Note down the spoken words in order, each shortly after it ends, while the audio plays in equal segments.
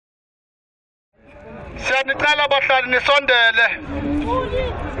Siyanicela bahlali nisondele.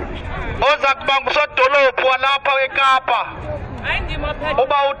 Oza kuba ngusodolophu walapha eKapa.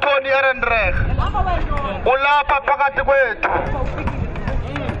 Uba uThoni Ehrenreich. Ulapha phakathi kwethu.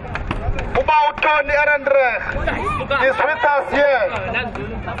 Uba uThoni Ehrenreich is with us here.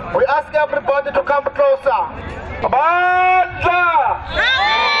 We ask everybody to come closer. Abandla!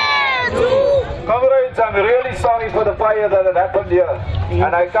 Comrades, I'm really sorry for the fire that had happened here.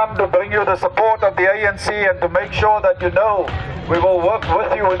 And I come to bring you the support of the ANC and to make sure that you know we will work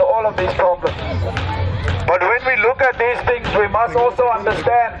with you in all of these problems. But when we look at these things, we must also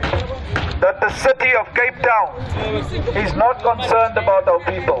understand that the city of Cape Town is not concerned about our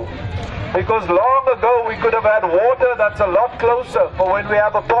people. Because long ago we could have had water that's a lot closer. For when we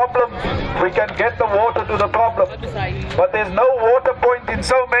have a problem, we can get the water to the problem. But there's no water point in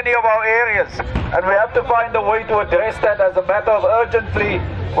so many of our areas. And we have to find a way to address that as a matter of urgency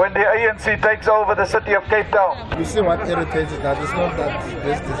when the ANC takes over the city of Cape Town. You see what irritates is that it's not that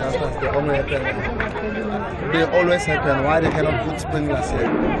these disasters, they only happen. They always happen. Why they cannot put sprinklers here?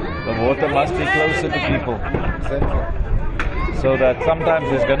 The water must be closer to people. Exactly. So that sometimes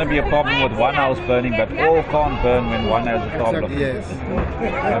there's going to be a problem with one house burning, but all can't burn when one has a problem. Exactly,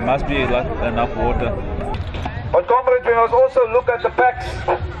 yes. There must be enough water. But comrades, we must also look at the facts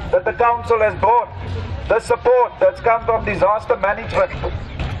that the council has brought. The support that's come from disaster management.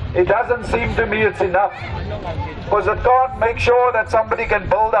 It doesn't seem to me it's enough. Because it can't make sure that somebody can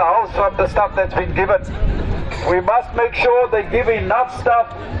build a house from the stuff that's been given. We must make sure they give enough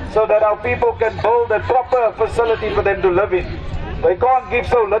stuff so that our people can build a proper facility for them to live in. They can't give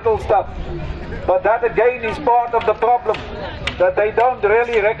so little stuff. But that again is part of the problem, that they don't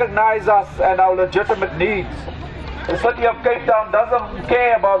really recognize us and our legitimate needs. The city of Cape Town doesn't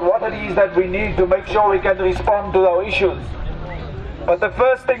care about what it is that we need to make sure we can respond to our issues. But the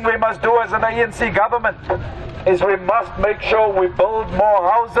first thing we must do as an ANC government is we must make sure we build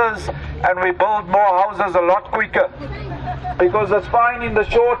more houses, and we build more houses a lot quicker. Because it's fine in the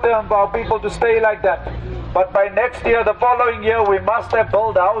short term for our people to stay like that. But by next year, the following year, we must have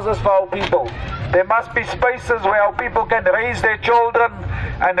built houses for our people. There must be spaces where our people can raise their children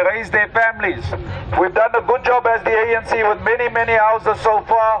and raise their families. We've done a good job as the ANC with many, many houses so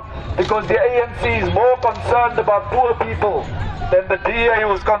far, because the ANC is more concerned about poor people than the DA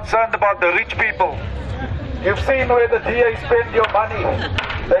who's concerned about the rich people. You've seen where the DA spend your money.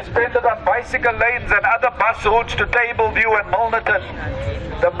 They spend it on bicycle lanes and other bus routes to Tableview and Milnerton.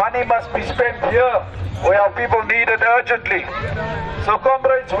 The money must be spent here, where our people need it urgently. So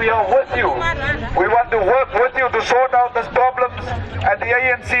comrades, we are with you. We want to work with you to sort out these problems, and the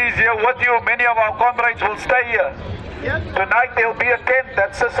ANC is here with you. Many of our comrades will stay here. Tonight there will be a tent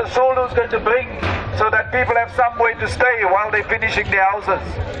that Sister Sulu is going to bring, so that people have somewhere to stay while they're finishing their houses.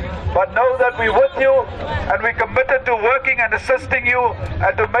 But know that we're with you, and we're committed to working and assisting you,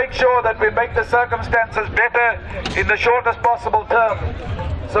 and to make sure that we make the circumstances better in the shortest possible term.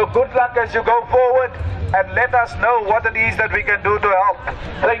 So good luck as you go forward, and let us know what it is that we can do to help.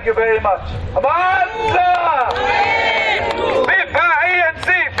 Thank you very much. Amandla!